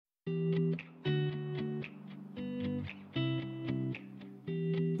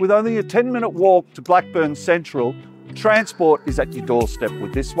With only a 10-minute walk to Blackburn Central, transport is at your doorstep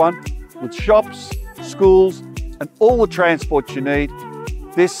with this one. With shops, schools, and all the transport you need,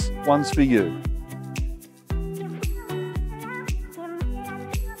 this one's for you.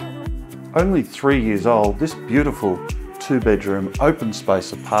 Only 3 years old, this beautiful 2-bedroom open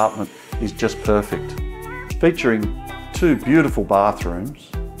space apartment is just perfect. Featuring 2 beautiful bathrooms,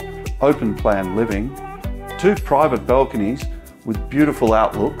 open plan living, 2 private balconies with beautiful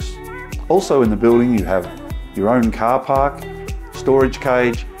outlooks. Also in the building you have your own car park, storage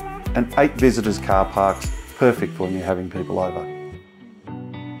cage, and 8 visitors car parks, perfect when you're having people over.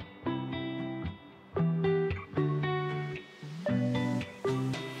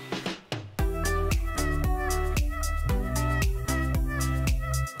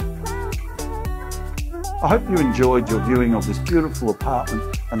 I hope you enjoyed your viewing of this beautiful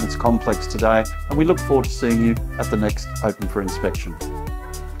apartment and its complex today, and we look forward to seeing you at the next Open for Inspection.